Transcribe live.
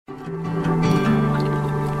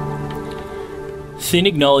SYN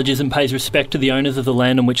acknowledges and pays respect to the owners of the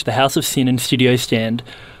land on which the House of SYN and studios stand,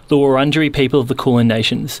 the Wurundjeri people of the Kulin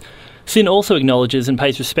Nations. SYN also acknowledges and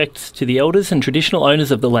pays respects to the elders and traditional owners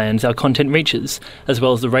of the lands our content reaches, as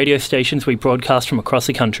well as the radio stations we broadcast from across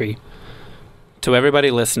the country. To everybody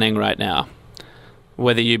listening right now,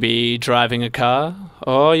 whether you be driving a car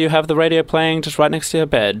or you have the radio playing just right next to your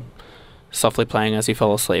bed, softly playing as you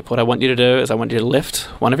fall asleep, what I want you to do is I want you to lift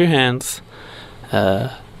one of your hands,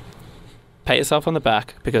 pat yourself on the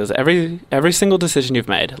back, because every single decision you've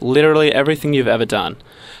made, literally everything you've ever done,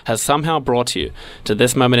 has somehow brought you to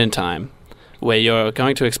this moment in time where you're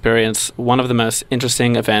going to experience one of the most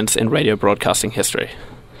interesting events in radio broadcasting history.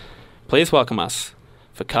 Please welcome us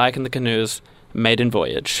for Kayak and the Canoe's maiden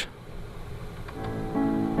voyage.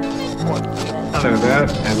 Hello there,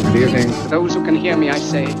 and good evening. For those who can hear me, I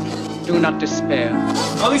say, do not despair.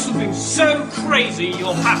 Oh, this has been so crazy,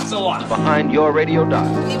 you'll have to laugh. Behind your radio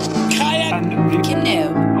dial. Kayak and Canoe.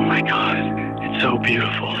 Oh my God, it's so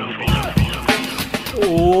beautiful.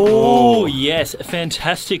 Oh, yes. A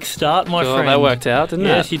fantastic start, my friend. That worked out, didn't it?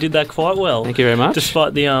 Yes, you did that quite well. Thank you very much.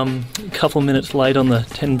 Despite the couple minutes late on the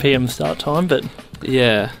 10 p.m. start time, but...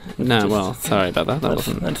 Yeah. No, well, sorry about that.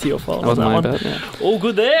 That's your fault. That wasn't on my that bad, one. yeah. All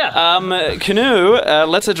good there. Canoe,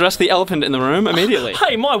 let's address the elephant in the room immediately.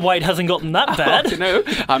 Hey, my weight hasn't gotten that bad. Canoe,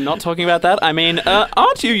 I'm not talking about that. I mean,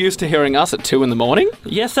 aren't you used to hearing us at 2 a.m?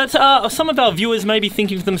 Yes, that's some of our viewers may be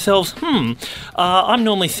thinking to themselves, I'm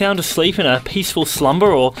normally sound asleep in a peaceful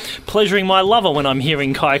slumber or pleasuring my lover when I'm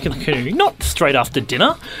hearing Kayak and the Canoe, not straight after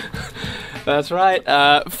dinner. That's right.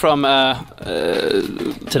 From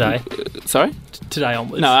today. Sorry? Today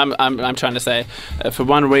onwards. No, I'm trying to say, for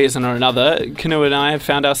one reason or another, Canoe and I have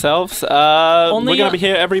found ourselves. We're going to be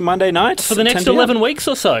here every Monday night for the next 11 weeks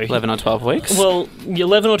or so. 11 or 12 weeks. Well,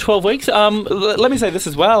 11 or 12 weeks. Let me say this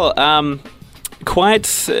as well.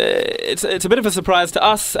 It's a bit of a surprise to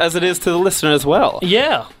us as it is to the listener as well.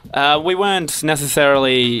 Yeah. We weren't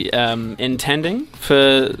necessarily intending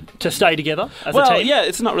to stay together as a team. Yeah,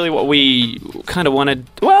 it's not really what we kind of wanted.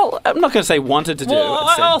 Well, I'm not going to say wanted to do.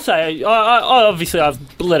 I'll say, obviously,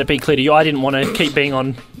 I've let it be clear to you, I didn't want to keep being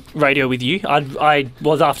on radio with you. I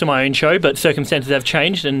was after my own show, but circumstances have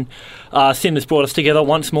changed, and SYN has brought us together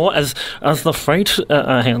once more as the freight.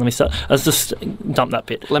 Hang on, let me start. Dump that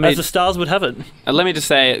bit. As the stars would have it. Let me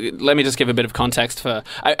just give a bit of context for.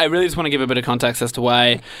 I really just want to give a bit of context as to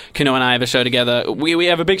why Canoe and I have a show together. We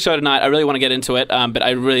have a big show tonight. I really want to get into it, but I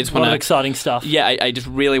really just want to. A lot of exciting stuff. Yeah, I just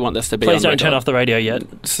really want this to be. Please don't turn off the radio yet.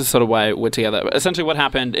 This is sort of why we're together. Essentially, what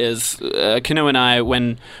happened is Canoe and I,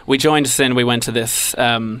 when we joined SYN, we went to this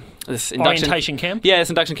orientation camp? Yeah, this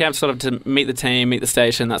induction camp sort of to meet the team, meet the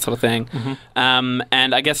station, that sort of thing. Mm-hmm.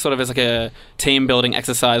 And I guess sort of as like a team-building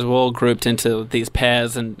exercise, we're all grouped into these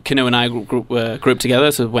pairs, and Canoe and I were grouped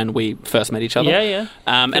together, so when we first met each other. Yeah.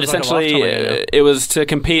 And essentially, it was to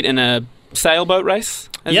compete in a sailboat race,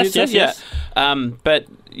 as you said. Yes. But,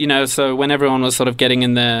 so when everyone was sort of getting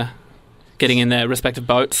in their respective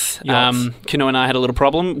boats. Canoe and I had a little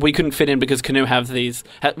problem. We couldn't fit in because Canoe have these.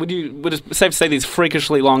 Would it safe to say these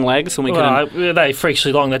freakishly long legs? And we couldn't. They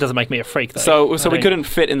freakishly long. That doesn't make me a freak, though. So we couldn't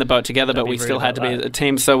fit in the boat together, but we still had to be a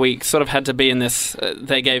team. So we sort of had to be in this.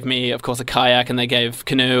 They gave me, of course, a kayak, and they gave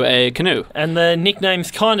Canoe a canoe. And the nicknames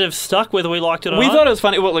kind of stuck, whether we liked it or not. We thought it was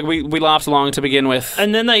funny. Well, we laughed along to begin with,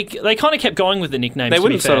 and then they kind of kept going with the nicknames. They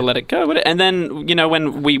wouldn't sort of let it go, would it? And then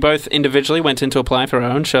when we both individually went in to apply for our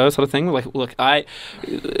own show, sort of thing, like, look, to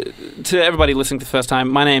everybody listening for the first time,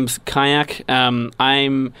 my name's Kayak.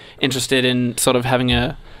 I'm interested in sort of having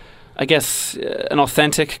an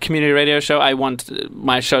authentic community radio show. I want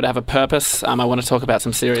my show to have a purpose. I want to talk about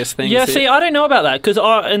some serious things. Yeah, see, I don't know about that, because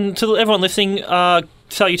and to everyone listening,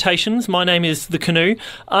 salutations, my name is The Canoe.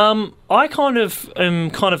 I kind of am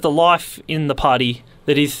the life in the party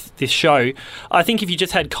that is this show. I think if you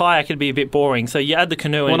just had kayak, it'd be a bit boring. So you add the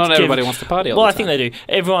canoe. Well, not everybody wants to party all the time. Well, I think they do.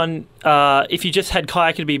 Everyone, if you just had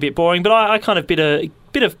kayak, it'd be a bit boring. But I kind of bit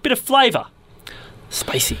of flavour.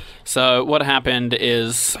 Spacey. So what happened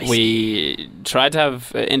is we tried to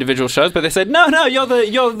have individual shows, but they said, no, you're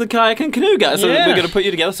the kayak and canoe guy, so we're going to put you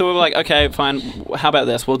together. So we were like, okay, fine. How about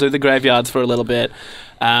this? We'll do the graveyards for a little bit.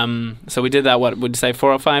 So we did that, what would you say,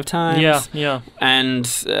 4 or 5 times? Yeah. And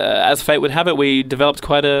as fate would have it, we developed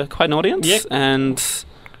quite an audience. Yep. And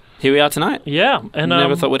here we are tonight. Yeah. And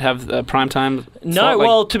never thought we'd have a prime time slot.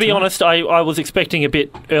 Well, to be honest, I was expecting a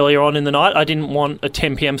bit earlier on in the night. I didn't want a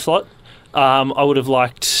 10 p.m. slot. I would have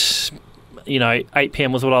liked, 8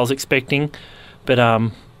 p.m. was what I was expecting. But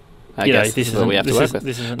I you know, guess this is what we have to work with.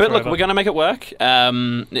 This isn't But look, forever. we're going to make it work.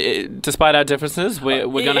 Despite our differences, we're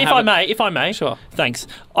going to have If I may, Sure. Thanks.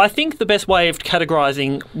 I think the best way of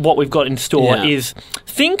categorising what we've got in store Yeah. is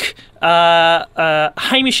think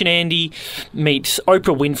Hamish and Andy meets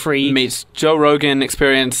Oprah Winfrey. meets Joe Rogan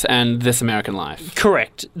Experience and This American Life.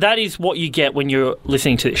 Correct. That is what you get when you're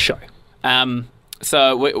listening to this show.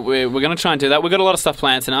 So we're going to try and do that. We've got a lot of stuff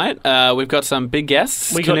planned tonight. We've got some big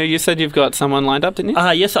guests. Canoe, you said you've got someone lined up, didn't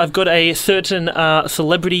you? Yes, I've got a certain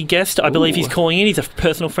celebrity guest. I believe he's calling in. He's a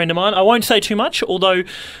personal friend of mine. I won't say too much, although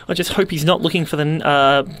I just hope he's not looking for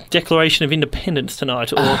the Declaration of Independence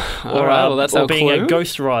tonight, or that's our being clue. a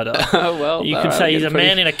ghost rider. Well, You could say he's a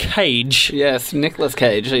man in a cage. Yes, Nicolas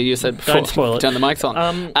Cage. You said before. Don't spoil it. Turn the mics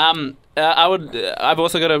on. I've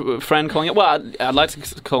also got a friend calling it. Well, I'd like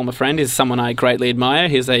to call him a friend. He's someone I greatly admire.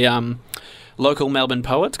 He's a local Melbourne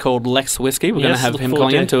poet called Lex Whiskey. We're going to have him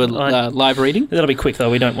calling into a live reading. That'll be quick,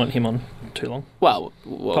 though. We don't want him on too long. Well,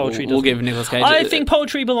 Poetry we'll doesn't- give Nicolas Cage. I think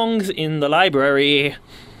poetry belongs in the library.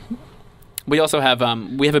 We also have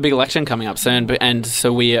we have a big election coming up soon, and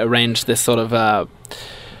so we arranged this sort of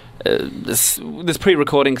this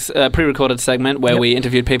pre-recorded segment where we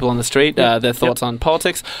interviewed people on the street, their thoughts on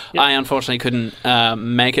politics. Yep. I unfortunately couldn't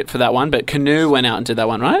make it for that one, but Canoe went out and did that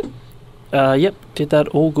one, right? Yep, did that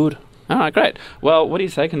all good. All right, great. Well, what do you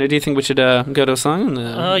say, Canoe? Do you think we should go to a song and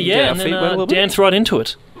get our and feet wet a little then bit? dance right into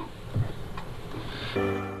it.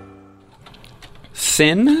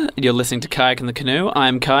 Sin, you're listening to Kayak and the Canoe.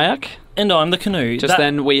 I'm Kayak. And I'm the Canoe. Just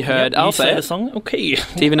then we heard... I'll say the it. song. Okay. Do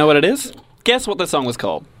you even know what it is? Guess what the song was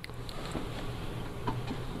called?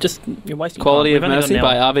 Just you're wasting Quality time. of We've only Mercy got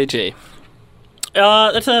by an hour. RVG.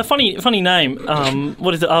 That's a funny name.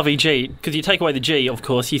 What is it, RVG? Because you take away the G, of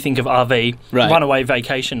course, you think of RV, Right. Runaway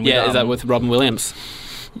Vacation. With, Yeah, is that with Robin Williams?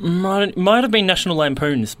 Might have been National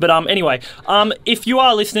Lampoons. But anyway, if you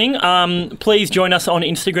are listening, please join us on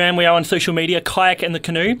Instagram. We are on social media, Kayak and the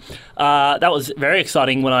Canoe. That was very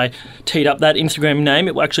exciting when I teed up that Instagram name.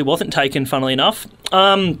 It actually wasn't taken, funnily enough.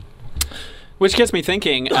 Which gets me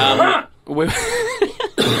thinking... we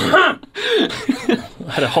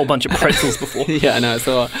I had a whole bunch of pretzels before. Yeah, I know.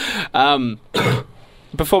 So,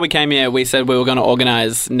 before we came here, we said we were going to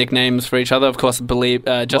organise nicknames for each other. Of course,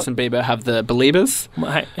 Justin Bieber have the Beliebers.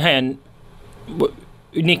 Hey,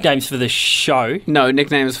 nicknames for the show. No,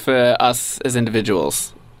 nicknames for us as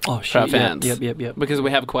individuals, Oh, for shit. our fans. Yep. Because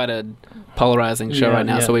we have quite a polarising show Yeah, right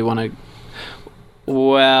now, yeah. so we want to...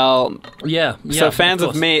 Well, Yeah. so fans of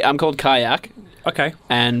course. me, I'm called Kayak, Okay.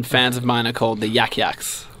 and fans of mine are called the Yak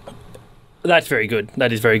Yaks. That's very good.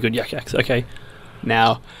 That is very good, Yak Yaks. Okay.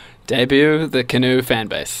 Now, debut the Canoe fan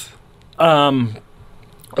base. Canoes.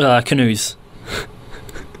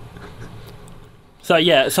 So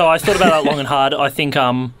I thought about that long and hard. I think They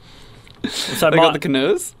got the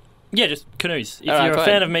canoes? yeah, just canoes. If All right, you're a fine.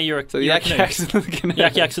 fan of me, you're a So the you're a Yak canoe. Yaks and the Canoe.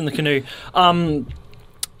 Yak Yaks in the canoe.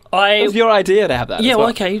 It was your idea to have that. Yeah, as well,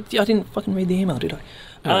 well. okay. I didn't fucking read the email, did I?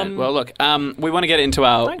 All right, well, look, we want to get into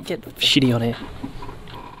our Don't get shitty on air.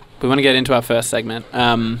 first segment.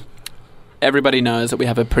 Everybody knows that we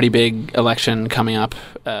have a pretty big election coming up.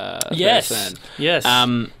 Very soon. Yes.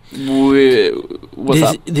 What's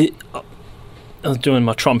up? I was doing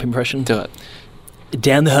my Trump impression. Do it.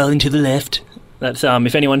 Down the hall and to the left. That's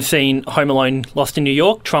if anyone's seen Home Alone: Lost in New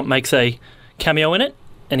York, Trump makes a cameo in it,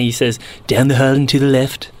 and he says, "Down the hall and to the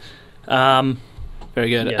left." Very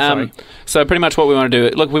good. Yeah, sorry. So pretty much what we want to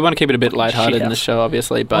do. Look, we want to keep it a bit lighthearted in Shithouse. the show,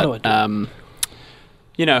 obviously, What but do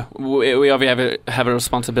you know, we obviously have a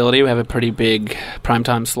responsibility. We have a pretty big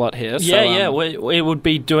primetime slot here. Yeah, we would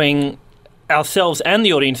be doing ourselves and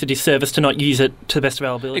the audience a disservice to not use it to the best of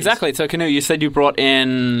our abilities. Exactly. So, Canoe, you said you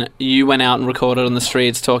went out and recorded on the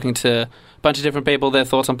streets, talking to a bunch of different people, their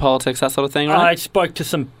thoughts on politics, that sort of thing, I right? spoke to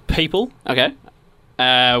some people. Okay.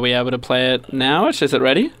 Are we able to play it now? Is it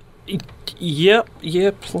ready? Yep,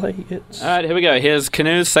 play it. All right, here we go. Here's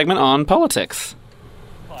Canoe's segment on politics.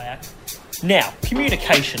 Now,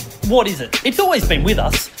 communication. What is it? It's always been with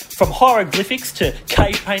us, from hieroglyphics to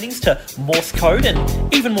cave paintings to Morse code and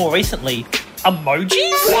even more recently, emojis?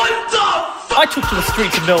 What the fuck? I took to the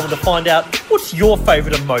streets of Melbourne to find out what's your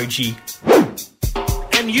favourite emoji.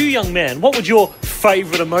 And you, young man, what would your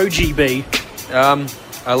favourite emoji be?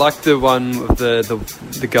 I like the one with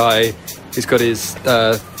the guy who's got his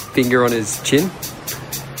finger on his chin.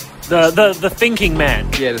 The thinking man.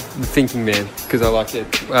 Yeah, the thinking man, because I like it.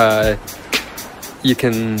 You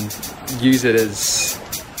can use it as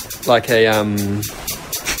like a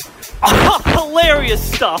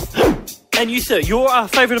Hilarious stuff. And you, sir, your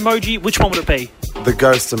favourite emoji, which one would it be? The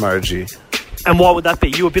ghost emoji. And why would that be?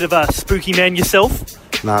 You a bit of a spooky man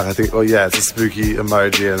yourself? No, I think, it's a spooky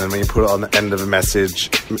emoji, and then when you put it on the end of a message,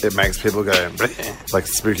 it makes people go, bleh, like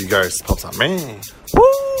spooky ghost pops up. Meh.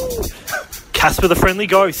 Woo! Casper the Friendly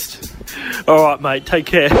Ghost. All right, mate, take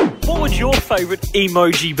care. What would your favourite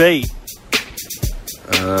emoji be?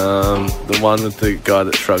 The one with the guy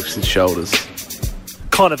that shrugs his shoulders.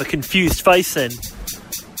 Kind of a confused face then.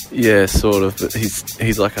 Yeah, sort of, but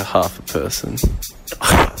he's like a half a person.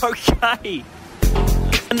 Okay.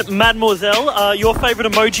 And Mademoiselle, your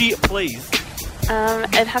favourite emoji, please.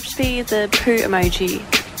 It'd have to be the poo emoji.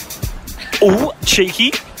 Oh,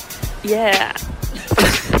 cheeky. Yeah.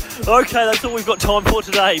 Okay, that's all we've got time for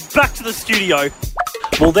today. Back to the studio.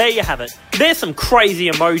 Well, there you have it. There's some crazy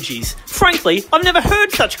emojis. Frankly, I've never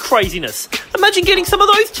heard such craziness. Imagine getting some of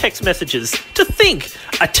those text messages. To think,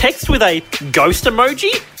 a text with a ghost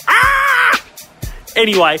emoji? Ah!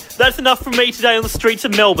 Anyway, that's enough from me today on the streets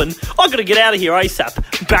of Melbourne. I've got to get out of here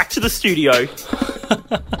ASAP. Back to the studio.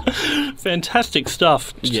 Fantastic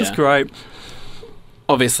stuff. It's just great.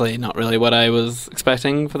 Obviously, not really what I was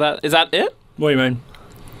expecting for that. Is that it? What do you mean?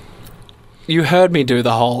 You heard me do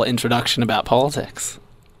the whole introduction about politics.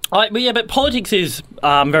 But politics is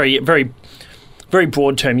very, very, very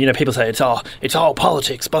broad term. You know, people say it's all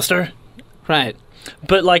politics, Buster. Right.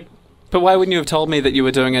 But why wouldn't you have told me that you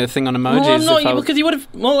were doing a thing on emojis? Well, because you would have.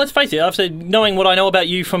 Well, let's face it. I've said, knowing what I know about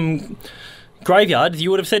you from Graveyard,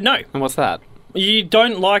 you would have said no. And what's that? You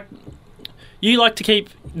like to keep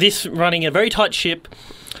this running a very tight ship,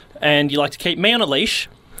 and you like to keep me on a leash.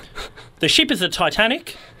 The ship is the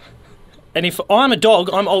Titanic. And if I'm a dog,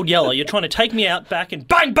 I'm Old Yeller. You're trying to take me out back and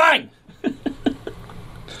bang, bang!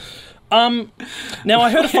 Now, I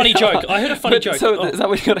heard a funny joke. So is that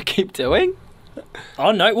what you're going to keep doing?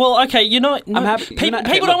 Oh, no. Well, okay, you're not... I'm happy. People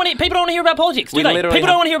don't want to hear about politics, do they? People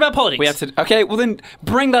don't want to hear about politics. We have to... Okay, well then,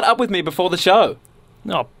 bring that up with me before the show.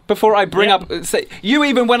 No. Before I bring up... Say, you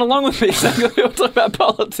even went along with me saying we were talking about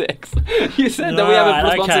politics. You said that we have a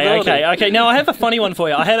responsibility. Okay. Now, I have a funny one for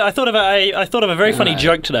you. I thought of a very funny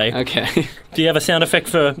joke today. Okay. Do you have a sound effect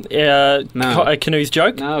for Canoe's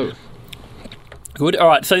joke? No. Good. All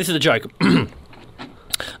right, so this is a joke.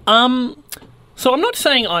 So I'm not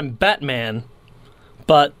saying I'm Batman,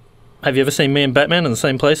 but have you ever seen me and Batman in the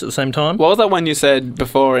same place at the same time? What was that one you said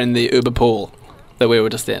before in the Uber pool that we were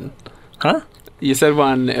just in? Huh? You said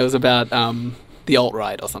one, it was about the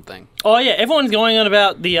alt-right or something. Oh, yeah, everyone's going on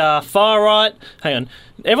about the far right. Hang on.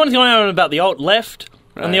 Everyone's going on about the alt-left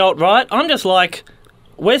and the alt-right. I'm just like,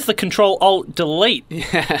 where's the Control-Alt-Delete?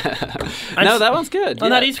 Yeah. No, that one's good.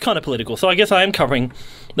 And that is kind of political, so I guess I am covering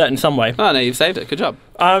that in some way. Oh, no, you've saved it. Good job.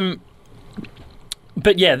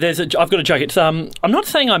 But yeah, I've got a joke. It's I'm not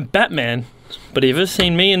saying I'm Batman, but have you ever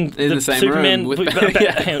seen me in the same Superman room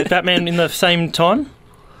with Batman in the same time?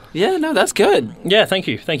 Yeah, no, that's good. Yeah, thank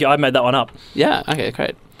you. I made that one up. Yeah, okay,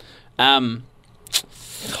 great. Hot. I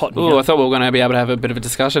thought we were going to be able to have a bit of a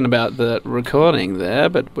discussion about the recording there,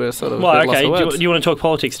 but we're sort of. Well, okay. Do you want to talk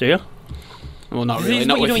politics? Do you? Well, not really.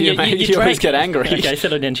 Not with you, mate. You always get angry. Okay,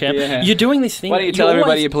 settle down, champ. Yeah. You're doing this thing. Why don't you tell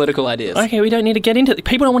everybody your political ideas? Okay, we don't need to get into it.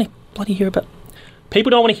 People don't want to bloody hear about. People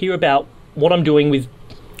don't want to hear about what I'm doing with.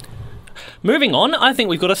 Moving on, I think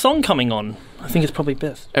we've got a song coming on. I think it's probably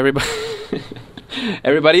best.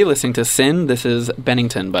 Everybody listening to Sin, this is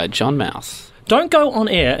Bennington by John Mouse. Don't go on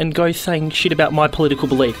air and go saying shit about my political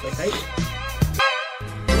belief, okay?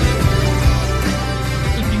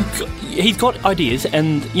 He's got ideas,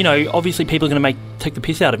 and, obviously people are going to take the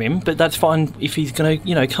piss out of him, but that's fine if he's going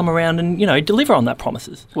to, come around and, deliver on that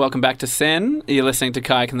promises. Welcome back to Sin. You're listening to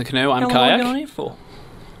Kayak and the Canoe. I'm Kayak. How long have you been on here for?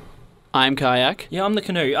 I'm Kayak. Yeah, I'm the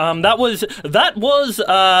Canoe. That was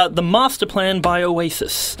The Master Plan by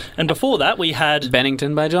Oasis. And before that, we had...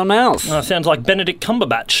 Bennington by John Mouse. Sounds like Benedict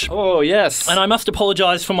Cumberbatch. Oh, yes. And I must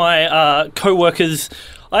apologise for my co-worker's...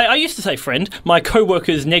 I used to say friend. My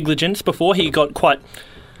co-worker's negligence before. He got quite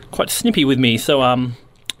snippy with me. So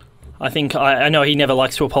I think... I know he never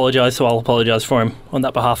likes to apologise, so I'll apologise for him on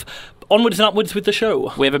that behalf. Onwards and upwards with the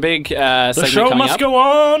show. We have a big segment The show must go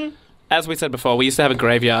on! As we said before, we used to have a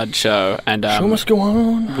graveyard show, and show must go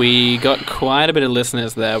on. We got quite a bit of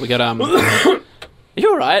listeners there. We got Are you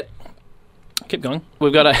all right? Keep going.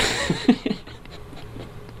 We've got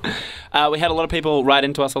we had a lot of people write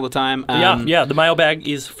into us all the time. Yeah. The mailbag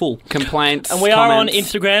is full. Complaints, and we comments. are on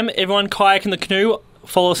Instagram. Everyone, Kayak and the Canoe.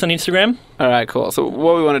 Follow us on Instagram. All right, cool. So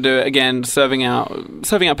what we want to do, again, serving our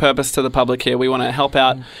purpose to the public here, we want to help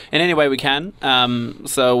out in any way we can.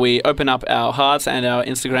 So we open up our hearts and our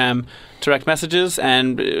Instagram direct messages,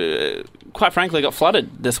 and quite frankly, got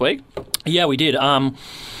flooded this week. Yeah, we did.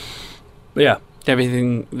 Yeah.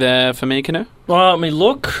 Everything there for me, Canoe? Well, let me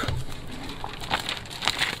look.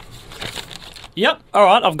 Yep. All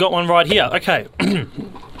right, I've got one right here. Okay.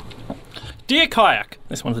 Dear Kayak,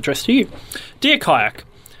 this one's addressed to you. Dear Kayak,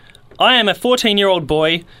 I am a 14-year-old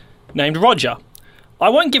boy named Roger. I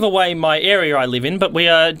won't give away my area I live in, but we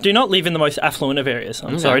do not live in the most affluent of areas.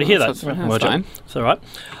 I'm sorry to hear that, Roger. Fine. It's all right.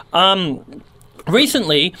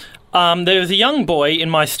 Recently, there was a young boy in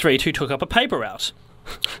my street who took up a paper route.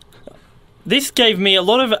 This gave me a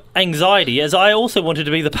lot of anxiety, as I also wanted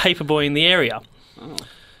to be the paper boy in the area. Oh.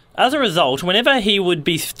 As a result, whenever he would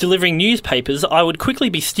be delivering newspapers, I would quickly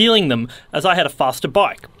be stealing them, as I had a faster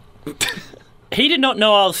bike. He did not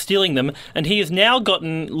know I was stealing them, and he has now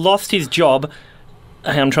lost his job.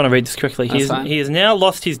 I'm trying to read this correctly. He has now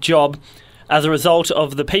lost his job as a result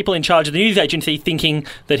of the people in charge of the news agency thinking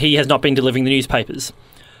that he has not been delivering the newspapers.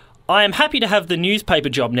 I am happy to have the newspaper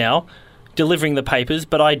job now, delivering the papers,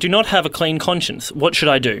 but I do not have a clean conscience. What should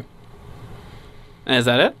I do? Is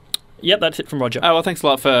that it? Yep, that's it from Roger. Oh, well, thanks a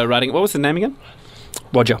lot for writing. What was the name again?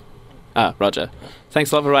 Roger. Roger.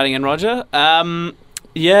 Thanks a lot for writing in, Roger.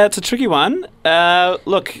 Yeah, it's a tricky one.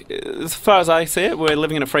 Look, as far as I see it, we're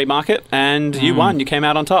living in a free market, and you won. You came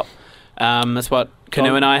out on top. That's what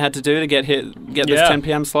Canoe and I had to do to get this 10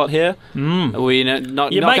 p.m. slot here. We not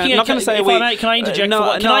going to say we. Can I interject?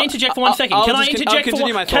 Can I interject for 1 second? Can I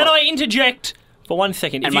interject for 1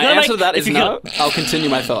 second? And my answer to that is no. I'll continue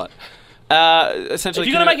my thought. Essentially, if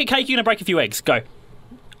you're going to make a cake, you're going to break a few eggs. Go.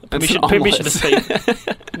 Permission to speak.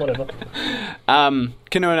 Whatever.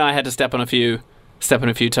 Canoe and I had to step on a few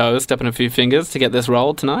toes, step on a few fingers to get this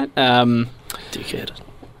rolled tonight. Dickhead.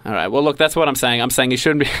 All right. Well, look, that's what I'm saying. I'm saying you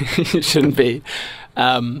shouldn't be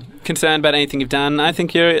concerned about anything you've done. I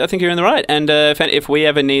think you're in the right. And if we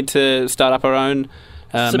ever need to start up our own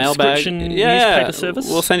mailbag, newspaper service,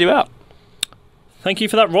 we'll send you out. Thank you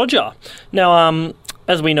for that, Roger. Now,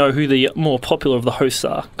 as we know who the more popular of the hosts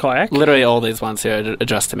are, Kayak. Literally all these ones here are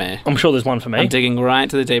addressed to me. I'm sure there's one for me. I'm digging right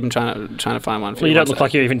to the deep and trying to find one for you. Well, you don't look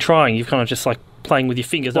like you're even trying. You're kind of just like playing with your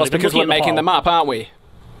fingers. Well, it's because we're making them up, aren't we?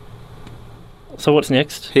 So what's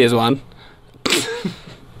next? Here's one.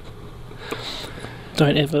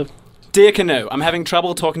 Don't ever... Dear Canoe, I'm having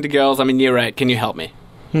trouble talking to girls. I'm in year 8. Can you help me?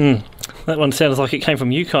 That one sounds like it came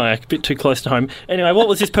from you, Kayak. A bit too close to home. Anyway, what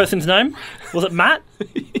was this person's name? Was it Matt?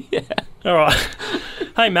 Yeah. All right.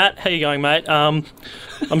 Hey, Matt. How you going, mate? I'm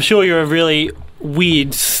sure you're a really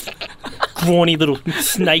weird, scrawny little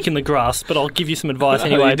snake in the grass, but I'll give you some advice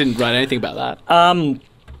anyway. You didn't write anything about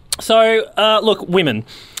that. Look, women.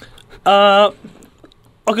 I've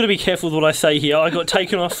got to be careful with what I say here. I got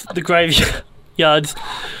taken off the graveyards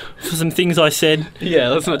for some things I said. Yeah,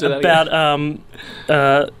 let's not do that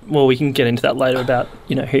about, well, we can get into that later about,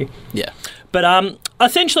 who. Yeah. But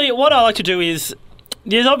essentially what I like to do is,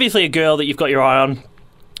 there's obviously a girl that you've got your eye on.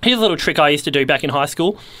 Here's a little trick I used to do back in high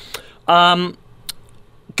school.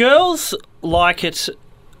 Girls like it.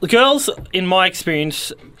 Girls, in my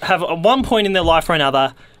experience, have at one point in their life or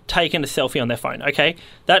another taken a selfie on their phone, okay?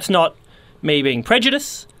 That's not me being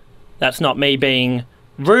prejudiced. That's not me being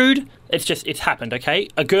rude. It's happened, okay?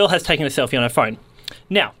 A girl has taken a selfie on her phone.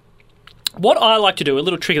 Now, what I like to do, a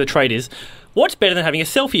little trick of the trade is, what's better than having a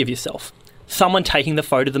selfie of yourself? Someone taking the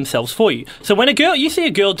photo themselves for you. So when you see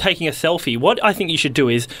a girl taking a selfie, what I think you should do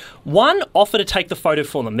is, one, offer to take the photo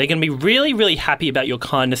for them. They're going to be really, really happy about your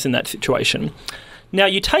kindness in that situation. Now,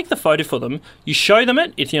 you take the photo for them, you show them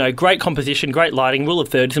it, it's, great composition, great lighting, rule of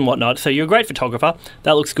thirds and whatnot, so you're a great photographer,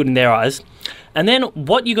 that looks good in their eyes. And then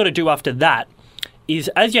what you got to do after that is,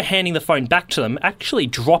 as you're handing the phone back to them, actually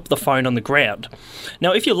drop the phone on the ground.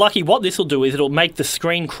 Now, if you're lucky, what this will do is it'll make the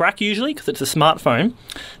screen crack usually, because it's a smartphone.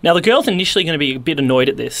 Now, the girl's initially going to be a bit annoyed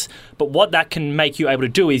at this, but what that can make you able to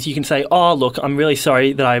do is you can say, oh, look, I'm really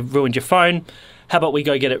sorry that I ruined your phone. How about we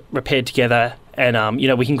go get it repaired together, and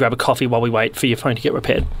we can grab a coffee while we wait for your phone to get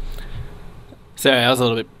repaired. Sorry, I was a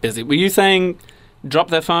little bit busy. Were you saying drop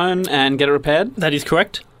their phone and get it repaired? That is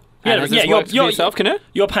correct. You're yourself, Canoe?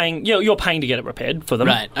 You're paying to get it repaired for them.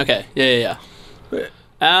 Right. Okay. Yeah.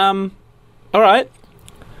 All right.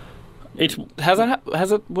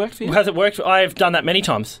 Has it worked for you? Has it worked? I've done that many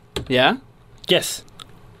times. Yeah. Yes.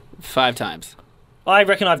 5 times. I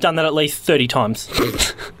reckon I've done that at least 30 times.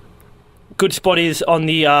 Good spot is on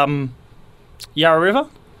the Yarra River. A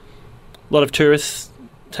lot of tourists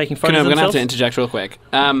taking photos of themselves. I'm going to have to interject real quick.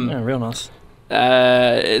 Real nice.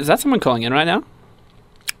 Is that someone calling in right now?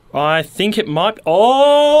 I think it might...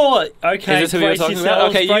 Oh, okay. Is this who you're talking about?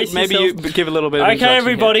 Okay, you give a little bit of Okay,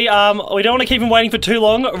 everybody, we don't want to keep them waiting for too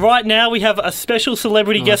long. Right now, we have a special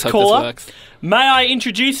celebrity guest caller. May I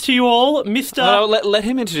introduce to you all Mr. Oh, let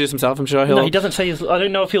him introduce himself. I'm sure he'll... No, he doesn't say his... I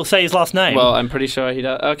don't know if he'll say his last name. Well, I'm pretty sure he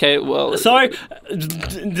does. Okay, well... So,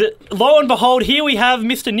 lo and behold, here we have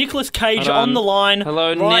Mr. Nicolas Cage on the line.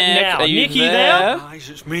 Hello, right Nick. now. Are you Nick, you there? Guys,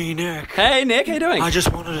 it's me, Nick. Hey, Nick, how you doing? I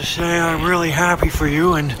just wanted to say I'm really happy for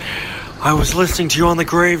you, and I was listening to you on the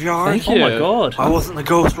Graveyard. Thank you. Oh, my God. I wasn't the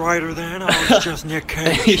Ghost Rider then. I was just Nick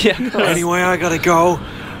Cage. Yeah. Anyway, I gotta go.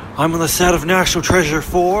 I'm on the set of National Treasure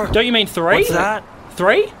 4. Don't you mean 3? What's that?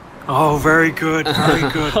 3? Oh, very good,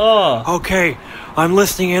 very good. Oh. Okay, I'm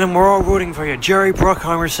listening in and we're all rooting for you. Jerry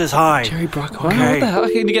Bruckheimer says hi. Jerry Bruckheimer? Okay. What the hell?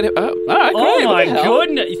 Can you get it? Oh, all right, great. Oh, my What the hell?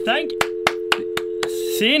 goodness. Thank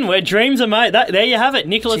Sin, where dreams are made. There you have it,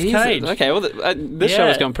 Nicolas Jesus. Cage. Okay, well, this show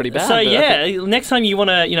is going pretty bad. So, but yeah, next time you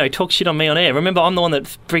want to, talk shit on me on air, remember I'm the one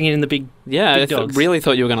that's bringing in the big I dogs. really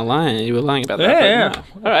thought you were going to lie. You were lying about that. Yeah, but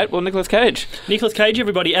no. All right, well, Nicolas Cage. Nicolas Cage,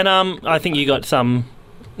 everybody. And I think you got someone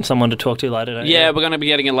to talk to later, don't you? Yeah, we're going to be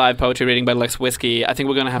getting a live poetry reading by Lex Whiskey. I think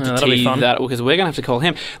we're going to have to that'll be tease fun. that because we're going to have to call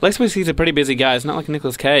him. Lex Whiskey's a pretty busy guy. It's not like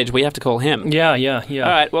Nicolas Cage. We have to call him. Yeah. All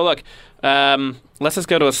right, well, look, let's just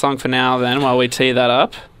go to a song for now then while we tee that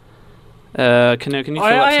up. Can you fill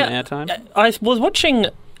up some airtime? I was watching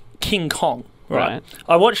King Kong. Right.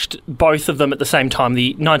 I watched both of them at the same time,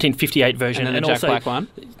 the 1958 version and then the Jack also Black one?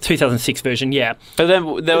 2006 version, yeah. But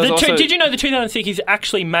then there was also... Did you know the 2006 is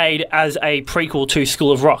actually made as a prequel to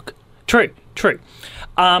School of Rock? True.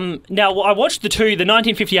 Now, I watched the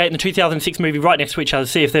 1958 and the 2006 movie right next to each other to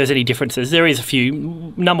see if there's any differences. There is a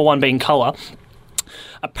few, number one being colour.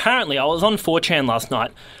 Apparently, I was on 4chan last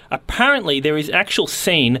night. Apparently, there is an actual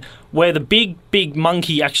scene where the big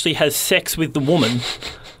monkey actually has sex with the woman.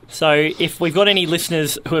 So, if we've got any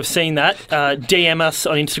listeners who have seen that, DM us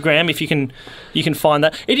on Instagram if you can find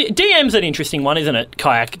that. DM's an interesting one, isn't it,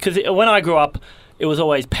 Kayak? Because when I grew up, it was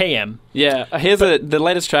always PM. Yeah, here's the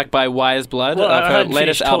latest track by Wise Blood. Well, her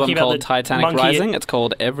latest album called Titanic Rising. It's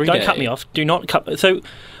called Every Day. Don't cut me off. Do not cut. So.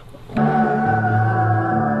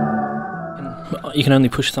 You can only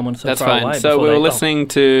push someone so That's far fine. away. So we were listening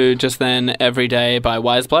to just then Every Day by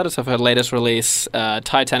Wise Blood. It's of her latest release,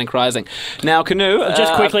 Titanic Rising. Now, Canoe...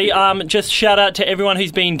 just quickly, just shout out to everyone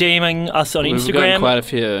who's been DMing us on Instagram. We've got quite a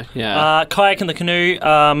few, yeah. Kayak and the Canoe.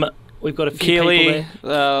 We've got a few people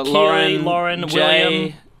there. Lauren, Jay,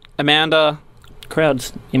 William. Amanda.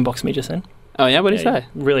 Crowds inboxed me just then. Oh, yeah? What did he say?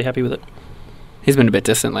 Really happy with it. He's been a bit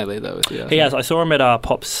distant lately, though. With you. He has. I saw him at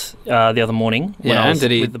Pops the other morning. Yeah, when I was did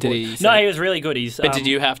he? with the Did he? No, he was really good. But did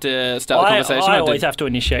you have to start the conversation? I always have to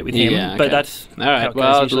initiate with him. Yeah, okay. But that's all right.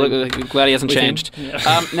 Well, glad he hasn't changed.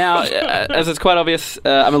 Yeah. Now, as it's quite obvious,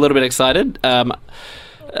 I'm a little bit excited.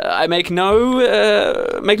 I make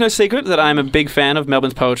no secret that I'm a big fan of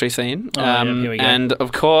Melbourne's poetry scene. Here we go. And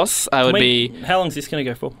of course, I would be. How long is this going to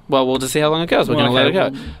go for? Well, we'll just see how long it goes. We're going to let it go.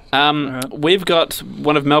 Right. We've got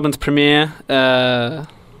one of Melbourne's premier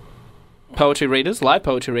poetry readers, live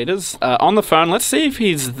poetry readers, on the phone. Let's see if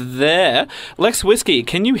he's there. Lex Whiskey,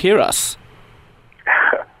 can you hear us?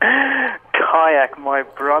 Kayak, my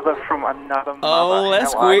brother from another mother.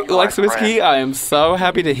 Oh, Lex Whiskey, I am so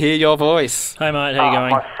happy to hear your voice. Hi, mate. How you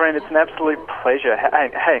going? My friend, it's an absolute pleasure.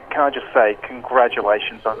 Hey, can I just say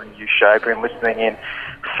congratulations on the new show. I've been listening in.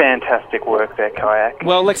 Fantastic work there, Kayak.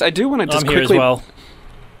 Well, Lex, I do want to just I'm quickly... here as well.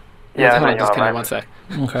 Yeah, hold on, just give me one sec.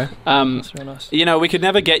 Okay. That's very nice. You know, we could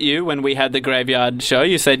never get you when we had the Graveyard show.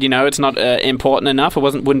 You said, it's not important enough. It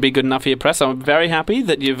wouldn't be good enough for your press. So I'm very happy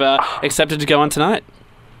that you've accepted to go on tonight.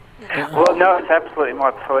 Well, no, it's absolutely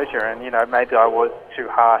my pleasure. And, maybe I was too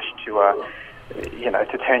harsh to,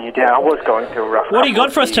 to turn you down. I was going through a rough... What do you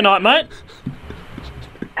got for us tonight, mate?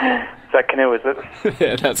 Is that Canoe, is it?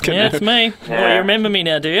 Yeah, that's Canoe. Yeah, it's me. Yeah. Well, you remember me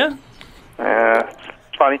now, do you?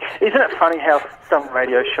 It's funny. Isn't it funny how some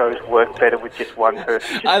radio shows work better with just one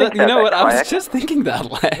person? You know what? I was just thinking that,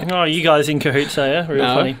 Lex. Oh, you guys in cahoots, are you? Real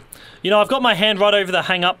funny. I've got my hand right over the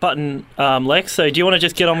hang up button, Lex, so do you want to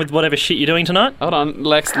just get on with whatever shit you're doing tonight? Hold on,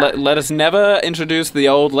 Lex, let us never introduce the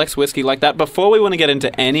old Lex Whiskey like that. Before we want to get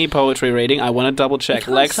into any poetry reading, I want to double check. You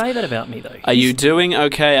can't Lex, say that about me, though. Are you doing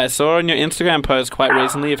okay? I saw on your Instagram post quite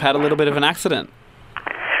recently you've had a little bit of an accident.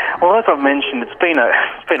 Well, as I've mentioned, it's been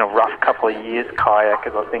a rough couple of years, Kayak,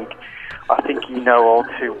 as I think you know all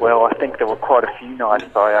too well. I think there were quite a few nights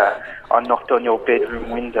I knocked on your bedroom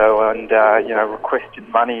window and requested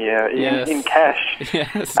money in cash.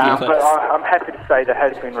 Yes, but I'm happy to say that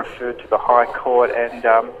has been referred to the High Court, and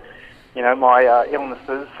my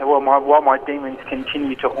illnesses. Well, while my demons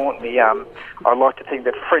continue to haunt me, I like to think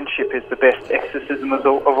that friendship is the best exorcism of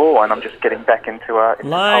all, and I'm just getting back into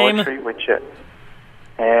Lame. poetry, which.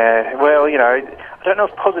 I don't know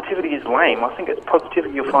if positivity is lame. I think it's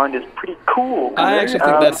positivity you'll find is pretty cool. I actually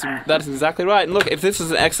think that's exactly right. And look, if this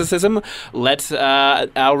is an exorcism, let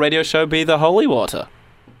our radio show be the holy water.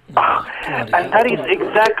 And that is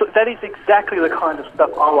exactly the kind of stuff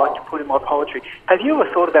I like to put in my poetry. Have you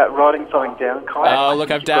ever thought about writing something down, Kai? Oh,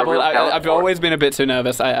 look, I've dabbled. I've always been a bit too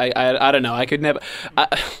nervous. I don't know. I could never.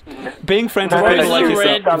 Being friends with people like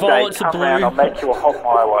yourself. I'll make you a hot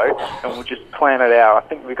Milo, and we'll just plan it out. I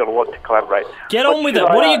think we've got a lot to collaborate. Get on with it.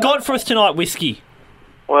 What do you got for us tonight, Whiskey?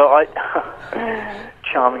 Well,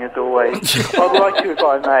 charming as always. I'd like to, if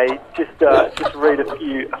I may, just read a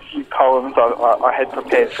few poems I had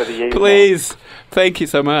prepared for the evening. Please, thank you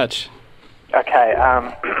so much. Okay,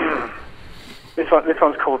 this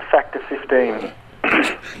one's called Factor 15.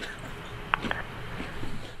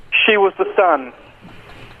 She was the sun.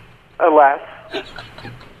 Alas,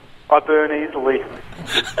 I burn easily.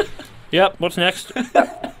 Yep. What's next?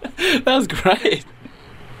 That was great.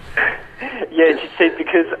 Yeah, you see,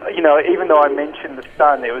 because, you know, even though I mentioned the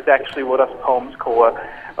sun, it was actually what us poems call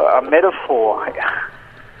a metaphor.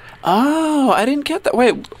 Oh, I didn't get that.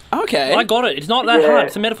 Wait, okay. I got it. It's not that hard.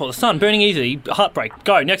 It's a metaphor. The sun, burning easily, heartbreak.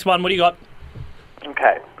 Go, next one. What do you got?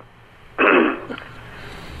 Okay.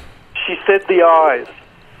 She said the eyes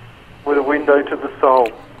were the window to the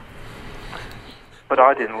soul. But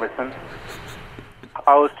I didn't listen.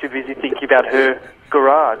 I was too busy thinking about her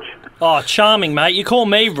garage. Oh, charming, mate. You call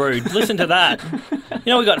me rude. Listen to that. You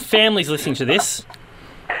know, we've got families listening to this.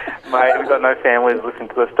 Mate, we've got no families listening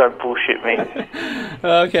to this. Don't bullshit me.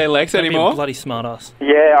 Okay, Lex, any more? Bloody smart ass.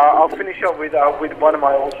 Yeah, I'll finish up with one of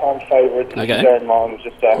my all-time favourites. Okay. Don't mind,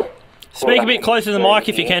 just, speak a bit closer to the mic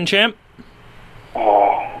if you can, champ.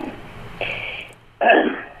 Oh.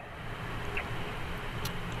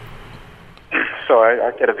 Sorry,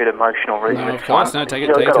 I get a bit emotional reading this. Of course, no, take it.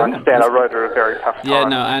 You've got to understand, I wrote her a very tough time. Yeah,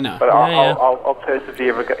 no, I know. But I'll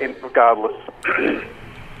persevere regardless.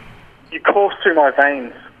 You course through my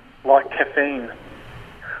veins like caffeine.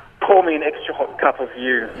 Pour me an extra hot cup of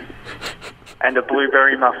you and a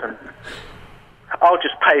blueberry muffin. I'll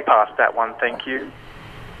just pay past that one, thank you.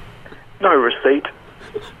 No receipt.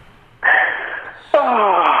 Lex.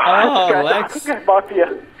 I think it might be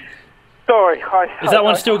a... Sorry. Is that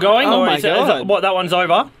one still going? Oh, or my is God. That one's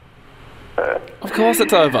over? Of course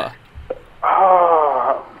it's over.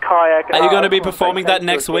 Kayak. Are you going to be performing that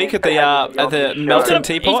next week at the Melton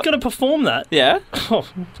Teapot? He's going to perform that? Yeah. Oh,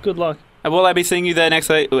 good luck. And will I be seeing you there next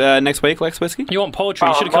week, Lex Whiskey? You want poetry?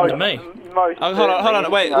 You should have come to me. Hold on.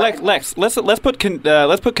 Wait, Lex. Let's put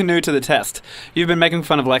Canoe to the test. You've been making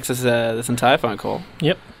fun of Lex this entire phone call.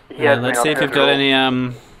 Yep. Yeah. Let's see if you've got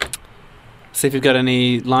any. See if you've got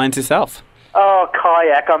any lines yourself. Oh,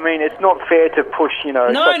 Kayak. I mean, it's not fair to push. You know.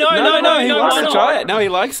 No. He wants to try it. No, he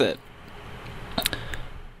likes it.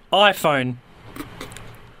 iPhone.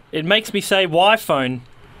 It makes me say why phone,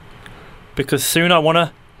 because soon I want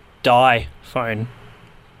to die phone.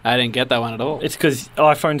 I didn't get that one at all. It's because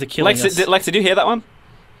iPhones are killing us. Lex, did you hear that one?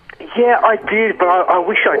 Yeah, I did, but I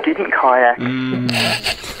wish I didn't, Kayak.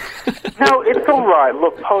 No, it's all right.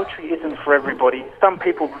 Look, poetry isn't for everybody. Some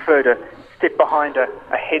people prefer to sit behind a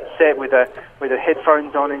headset with a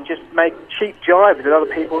headphones on and just make cheap jibes at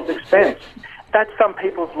other people's expense. That's some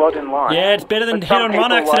people's lot in life. Yeah, it's better than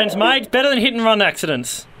hit-and-run accidents, mate. It's better than hit-and-run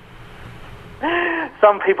accidents.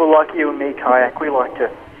 Some people like you and me, Kayak, we like to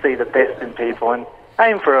see the best in people and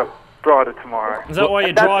aim for a brighter tomorrow. Is that why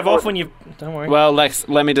you drive off when you... Don't worry. Well, Lex,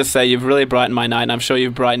 let me just say, you've really brightened my night, and I'm sure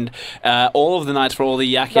you've brightened all of the nights for all the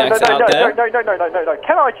yaks out there. No.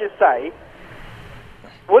 Can I just say,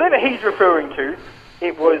 whatever he's referring to,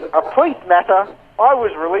 it was a police matter. I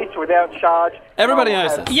was released without charge. Everybody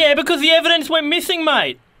knows this. Yeah, because the evidence went missing,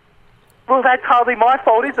 mate. Well, that's hardly my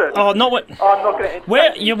fault, is it? Oh, not what... I'm not going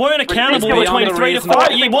to... You weren't accountable between 3 to 4...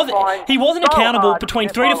 He wasn't accountable between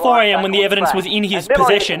 3 to 4 a.m. when the evidence was in his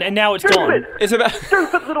possession, and now it's gone. It's about...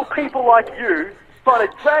 Stupid little people like you trying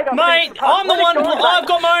to drag up... Mate, I'm the one... I've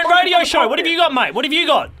got my own radio show. What have you got, mate? What have you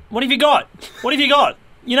got? What have you got? What have you got?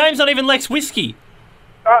 Your name's not even Lex Whiskey.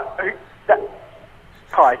 Kai,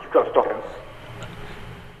 you've got to stop him.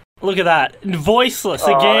 Look at that. Voiceless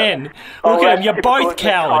again. Look at him. You're both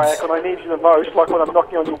cowards. When I need you the most, like when I'm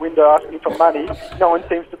knocking on your window asking for money, no one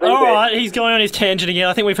seems to be there. All right, he's going on his tangent again.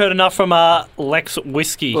 I think we've heard enough from Lex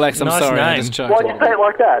Whiskey. Lex, I'm nice sorry. Name. I just choked. Why'd you say it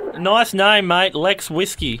like that? Nice name, mate. Lex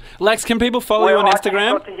Whiskey. Lex, can people follow you on Instagram?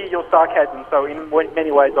 I got to hear your sarcasm, so in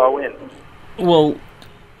many ways I win.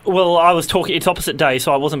 Well, I was talking... It's opposite day,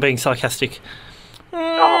 so I wasn't being sarcastic.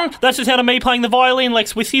 That's just how to me playing the violin,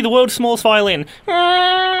 Lex Whiskey, the world's smallest violin.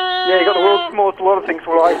 Yeah, you got the world's smallest a lot of things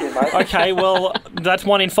for what I hear, mate. Okay, well, that's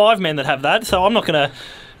 1 in 5 men that have that, so I'm not going to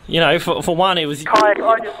You know, for one, it was. Kayak,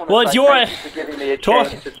 I just want to Well, it's say your. thank you for giving me a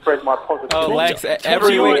chance to spread my positivity. Oh, Lex,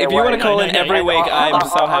 every week, if you want to call in every week, I'm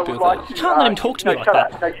so happy with that. You can't let him talk to me like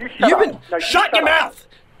that. Shut your mouth!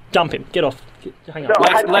 Dump him. Get off. Hang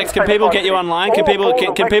on. Lex, can people get you online? Can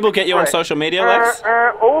people get you on social media, Lex?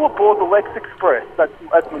 All aboard the Lex Express. That's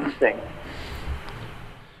my new thing.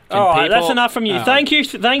 All right, that's enough from you. Thank you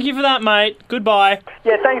for that, mate. Goodbye.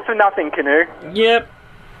 Yeah, thanks for nothing, Canoe. Yep.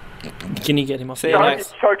 Can you get him off? See you, I hope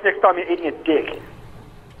Lex. you choke next time you're eating a dick.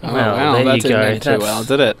 Oh, wow, there that you didn't go. end too well,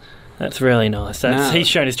 did it? That's really nice. No. He's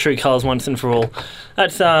shown his true colours once and for all.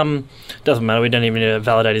 That's doesn't matter. We don't even need to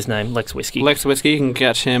validate his name. Lex Whiskey. Lex Whiskey. You can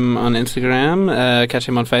catch him on Instagram. Catch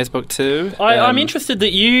him on Facebook too. I'm interested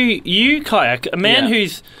that you Kayak, a man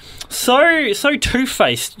who's so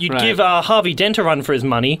two-faced, you'd give Harvey Dent a run for his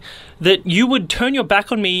money, that you would turn your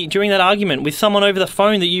back on me during that argument with someone over the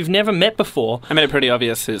phone that you've never met before. I made it pretty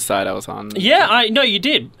obvious whose side I was on. Yeah, I know you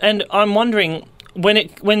did, and I'm wondering when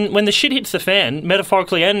the shit hits the fan,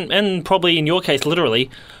 metaphorically and probably in your case literally,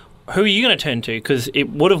 who are you going to turn to? Because it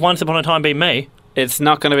would have once upon a time been me. It's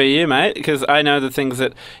not going to be you, mate, because I know the things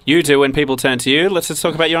that you do when people turn to you. Let's just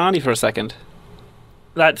talk about your auntie for a second.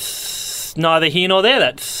 That's neither here nor there.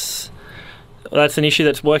 That's an issue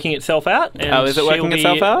that's working itself out. And is it working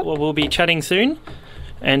itself out? Well, we'll be chatting soon,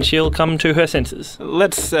 and she'll come to her senses.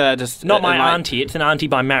 Let's just... Not my auntie, it's an auntie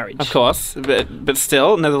by marriage. Of course, but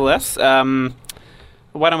still, nevertheless,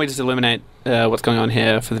 why don't we just illuminate what's going on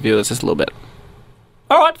here for the viewers just a little bit?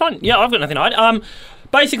 All right, fine. Yeah, I've got nothing to hide.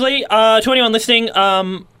 Basically, to anyone listening,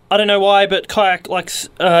 I don't know why, but Kayak likes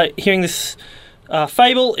hearing this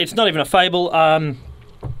fable. It's not even a fable.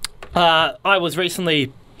 I was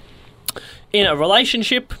recently in a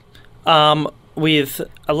relationship with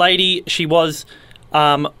a lady. She was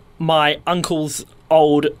my uncle's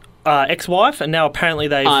old ex-wife, and now apparently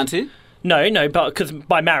they've... Auntie? No, but because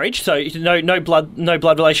by marriage, so no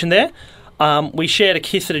blood relation there. We shared a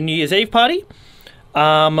kiss at a New Year's Eve party.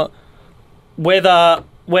 Whether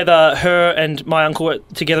her and my uncle were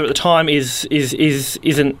together at the time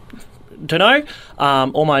isn't don't know.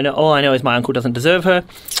 All I know is my uncle doesn't deserve her.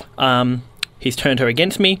 He's turned her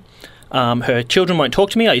against me. Her children won't talk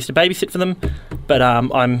to me. I used to babysit for them, but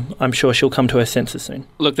I'm sure she'll come to her senses soon.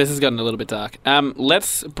 Look, this has gotten a little bit dark.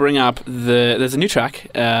 Let's bring up there's a new track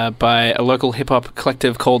by a local hip-hop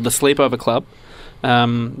collective called the Sleepover Club.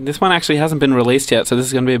 This one actually hasn't been released yet, so this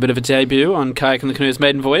is going to be a bit of a debut on Kayak and the Canoe's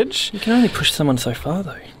maiden voyage. You can only push someone so far,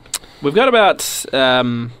 though. We've got about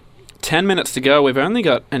 10 minutes to go. We've only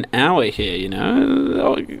got an hour here, you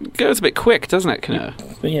know. It goes a bit quick, doesn't it, Canoe?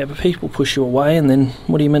 But people push you away, and then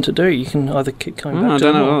what are you meant to do? You can either keep coming back I to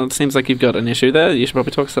don't them. know. It seems like you've got an issue there. You should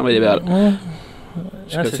probably talk to somebody about it. Well,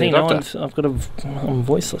 that's the thing. I'm I'm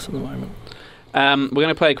voiceless at the moment. We're going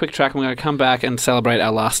to play a quick track, and we're going to come back and celebrate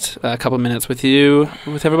our last couple of minutes with you,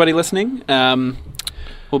 with everybody listening.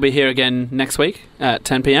 We'll be here again next week at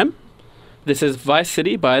 10 p.m. This is Vice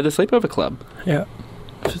City by the Sleepover Club. Yeah.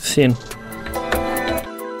 Sin.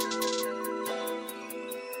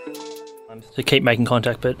 To keep making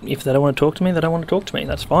contact, but if they don't want to talk to me, they don't want to talk to me.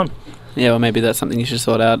 That's fine. Yeah, well, maybe that's something you should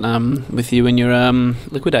sort out with you and your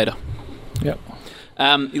liquidator. Yep.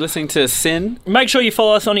 You're listening to Sin. Make sure you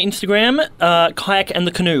follow us on Instagram, Kayak and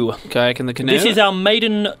the Canoe. Kayak and the Canoe. This is our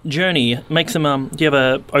maiden journey. Make some. Do you have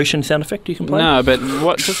a ocean sound effect you can play? No, but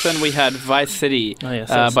just then we had Vice City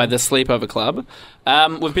by the Sleepover Club.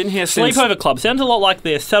 We've been here since... Sleepover Club. Sounds a lot like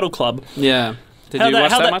the Saddle Club. Yeah. Did you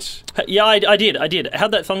watch that much? Yeah, I did.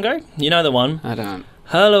 How'd that song go? You know the one. I don't.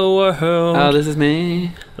 Hello world. Oh, this is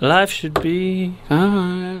me. Life should be...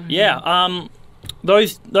 Oh, yeah, I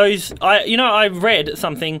read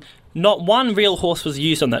something. Not one real horse was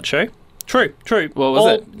used on that show. True. What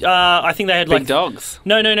was it? I think they had Big dogs.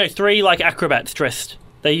 No. 3 acrobats dressed.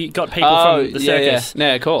 They got people from the circus.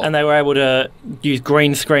 Yeah, cool. And they were able to use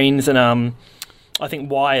green screens and I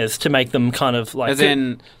think wires to make them kind of like... As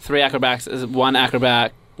in 3 acrobats, one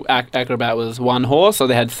acrobat was one horse, or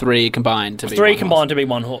they had 3 combined to be 3 one combined horse? to be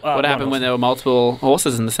one horse. What happened when there were multiple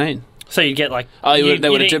horses in the scene? So you'd get like... they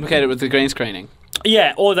would have duplicated with the green screening.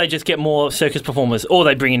 Yeah, or they just get more circus performers, or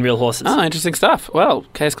they bring in real horses. Oh, interesting stuff. Well,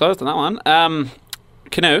 case closed on that one.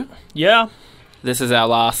 Canoe. Yeah. This is our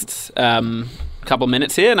last couple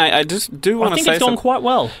minminutes here, and I just do want to say... I think it's gone quite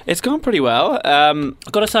well. It's gone pretty well.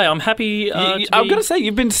 I've got to say, I'm happy I've got to say,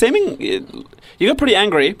 you've been seeming... You got pretty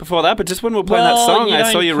angry before that, but just when we were playing that song,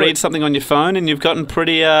 I saw you read something on your phone, and you've gotten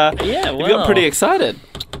pretty... You've got pretty excited.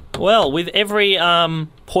 Well, with every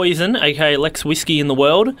poison, aka Lex Whiskey in the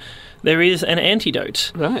world, there is an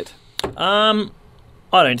antidote. Right. I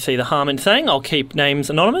don't see the harm in saying I'll keep names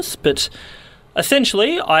anonymous, but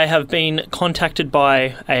essentially, I have been contacted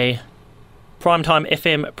by a primetime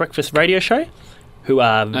FM breakfast radio show who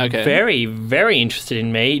are very, very interested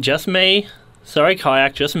in me. Just me. Sorry,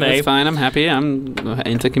 Kayak, just me. It's fine, I'm happy. I'm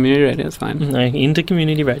into community radio, it's fine. No, into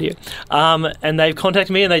community radio. And they've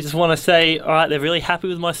contacted me and they just want to say, all right, they're really happy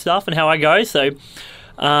with my stuff and how I go. So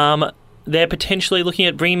they're potentially looking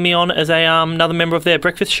at bringing me on as another member of their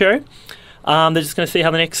breakfast show. They're just going to see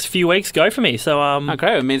how the next few weeks go for me. So,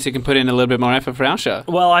 great. It means you can put in a little bit more effort for our show.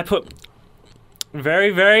 Well, I put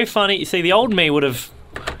very, very funny. You see, the old me would have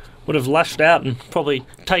lashed out and probably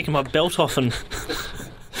taken my belt off and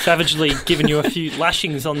savagely given you a few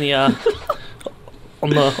lashings on the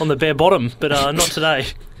bare bottom, but not today.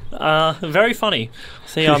 Very funny.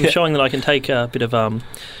 See, I'm showing that I can take a bit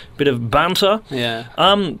of banter. Yeah.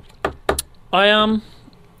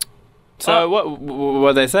 So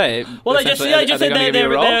what they say? Well, they just said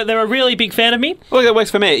they're a really big fan of me. Well, it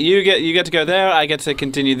works for me. You get to go there. I get to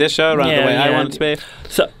continue this show the way I want it to be.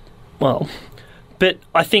 So, well, but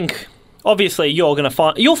I think obviously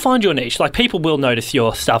you'll find your niche. Like, people will notice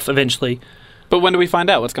your stuff eventually. But when do we find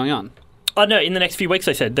out what's going on? Oh no, in the next few weeks.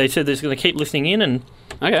 They said they're going to keep listening in and.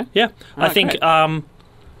 Okay. Yeah, I think.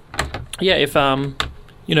 If the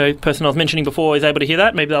person I was mentioning before is able to hear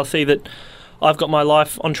that, maybe they'll see that I've got my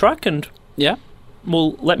life on track and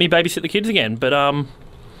will let me babysit the kids again. But I'm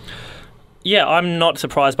not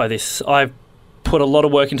surprised by this. I've put a lot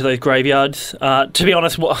of work into those graveyards. To be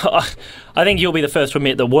honest, I think you'll be the first to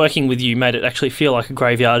admit that working with you made it actually feel like a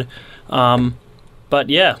graveyard. But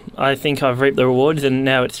yeah, I think I've reaped the rewards, and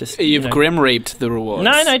now it's just you've grim reaped the rewards.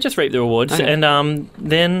 No, just reaped the rewards, okay. And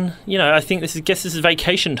then I think this is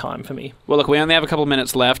vacation time for me. Well, look, we only have a couple of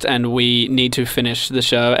minutes left, and we need to finish the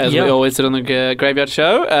show as we always did on the Graveyard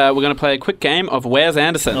Show. We're going to play a quick game of Where's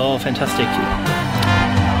Anderson? Oh, fantastic!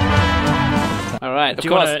 All right, Do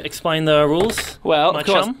you want to explain the rules? Well, of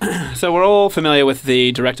course. So we're all familiar with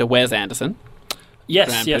the director Wes Anderson.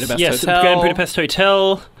 Yes. Grand Budapest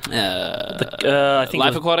Hotel. I think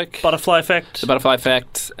Life Aquatic. Butterfly Effect. The Butterfly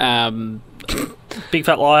Effect. Big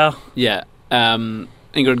Fat Liar. Yeah.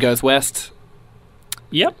 Ingrid Goes West.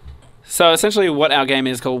 Yep. So essentially what our game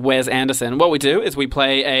is called Wes Anderson. What we do is we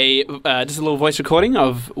play just a little voice recording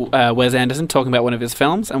of Wes Anderson talking about one of his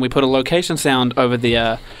films, and we put a location sound over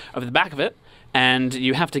the back of it, and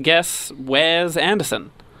you have to guess Wes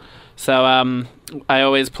Anderson. So I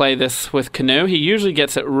always play this with Canoe. He usually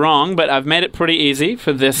gets it wrong, but I've made it pretty easy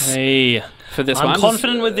for this. I'm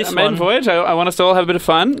confident with this one. Voyage. I want us to all have a bit of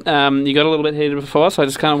fun. You got a little bit heated before, so I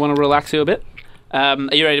just kind of want to relax you a bit. Are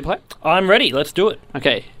you ready to play? I'm ready. Let's do it.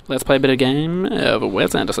 Okay, let's play a bit of game of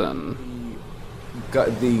Wes Anderson.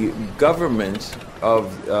 The government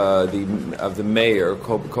of the mayor,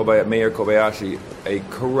 Mayor Kobayashi, a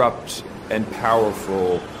corrupt and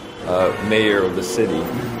powerful mayor of the city,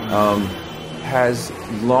 has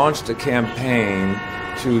launched a campaign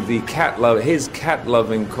to the his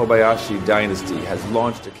cat-loving Kobayashi dynasty has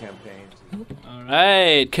launched a campaign. All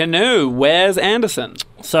right, Canoe, Wes Anderson.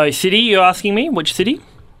 So, city, you're asking me? Which city?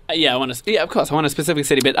 Of course, I want a specific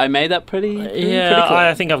city, but I made that pretty clear.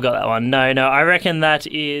 I think I've got that one. No, I reckon that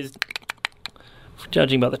is,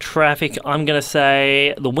 judging by the traffic, I'm going to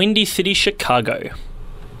say the Windy City, Chicago.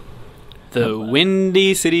 The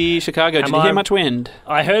Windy City, Chicago. Did you hear much wind?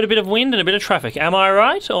 I heard a bit of wind and a bit of traffic. Am I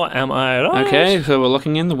right or am I right? Okay, so we're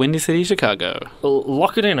looking in the Windy City, Chicago.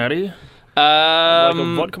 Lock it in, Eddie. Like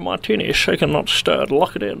a vodka martini, shaken not stirred.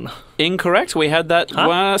 Lock it in. Incorrect. We had that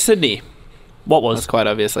Sydney. What was? That's quite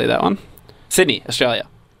obviously that one. Sydney, Australia.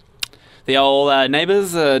 The old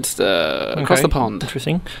neighbours just across the pond.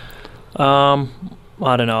 Interesting.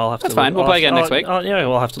 I don't know. I'll have That's fine. We'll play again next week.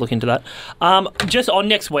 We'll have to look into that. Just on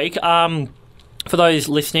next week, for those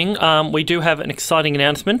listening, we do have an exciting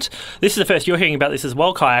announcement. This is the first you're hearing about this as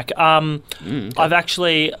well, Kayak. Okay. I've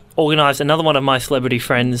actually organised another one of my celebrity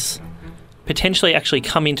friends potentially actually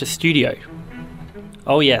come into studio.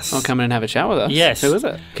 Oh, yes. I'll come in and have a chat with us. Yes. Who is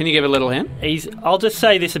it? Can you give a little hint? I'll just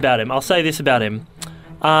say this about him.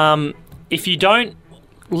 If you don't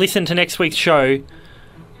listen to next week's show,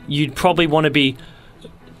 you'd probably want to be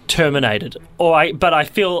terminated. But I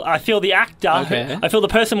feel the actor, I feel the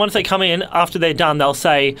person, once they come in, after they're done, they'll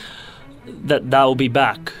say that they'll be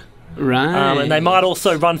back. Right. And they might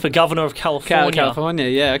also run for governor of California. California,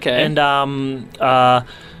 yeah, okay. And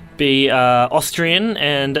be Austrian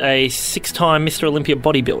and a 6-time Mr. Olympia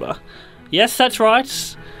bodybuilder. Yes, that's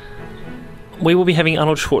right. We will be having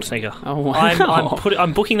Arnold Schwarzenegger. Oh, wow.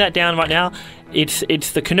 I'm booking that down right now.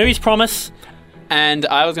 It's the Canoe's promise. And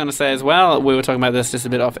I was going to say as well, we were talking about this just a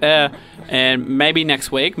bit off air, and maybe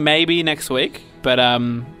next week, but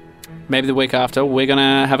maybe the week after, we're going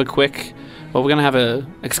to have a quick Well, we're going to have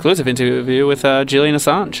an exclusive interview with Julian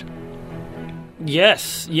Assange.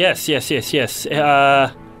 Yes.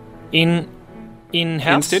 In-house?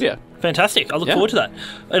 In studio. Fantastic. I look forward to that.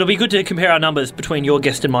 It'll be good to compare our numbers between your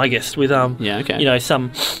guest and my guest with, some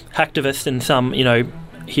hacktivist and some,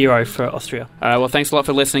 hero for Austria. All right, well, thanks a lot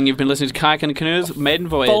for listening. You've been listening to Kayak and the Canoe's Maiden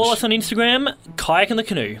Voyage. Follow us on Instagram, Kayak and the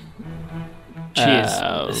Canoe. Cheers.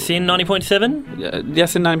 Sin 90.7?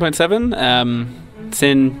 Yes, Sin 90.7.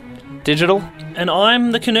 Sin Digital. And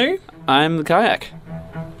I'm the Canoe. I'm the Kayak.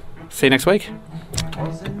 See you next week.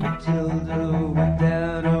 Matilda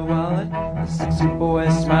without a wallet, the sexy boy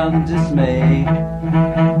smiled in dismay.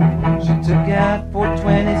 She took out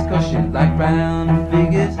 420s cause she liked round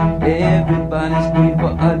figures. Everybody's free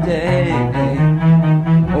for a day.